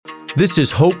This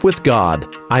is Hope with God.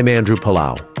 I'm Andrew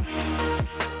Palau.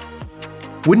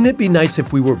 Wouldn't it be nice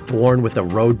if we were born with a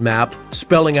roadmap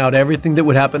spelling out everything that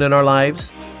would happen in our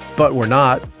lives? But we're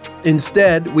not.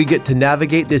 Instead, we get to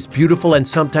navigate this beautiful and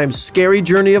sometimes scary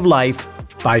journey of life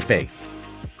by faith.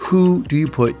 Who do you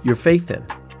put your faith in?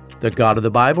 The God of the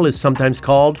Bible is sometimes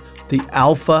called the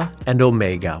Alpha and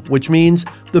Omega, which means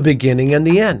the beginning and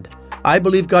the end. I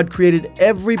believe God created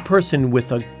every person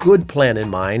with a good plan in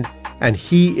mind, and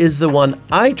He is the one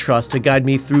I trust to guide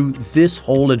me through this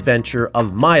whole adventure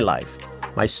of my life.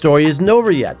 My story isn't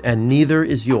over yet, and neither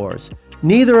is yours.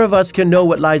 Neither of us can know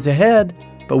what lies ahead,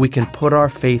 but we can put our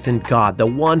faith in God, the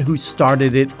one who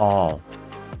started it all.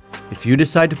 If you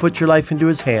decide to put your life into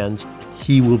His hands,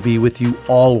 He will be with you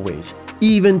always,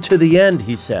 even to the end,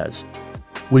 He says.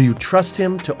 Will you trust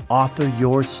Him to author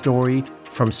your story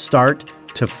from start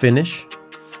to finish?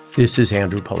 This is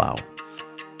Andrew Palau.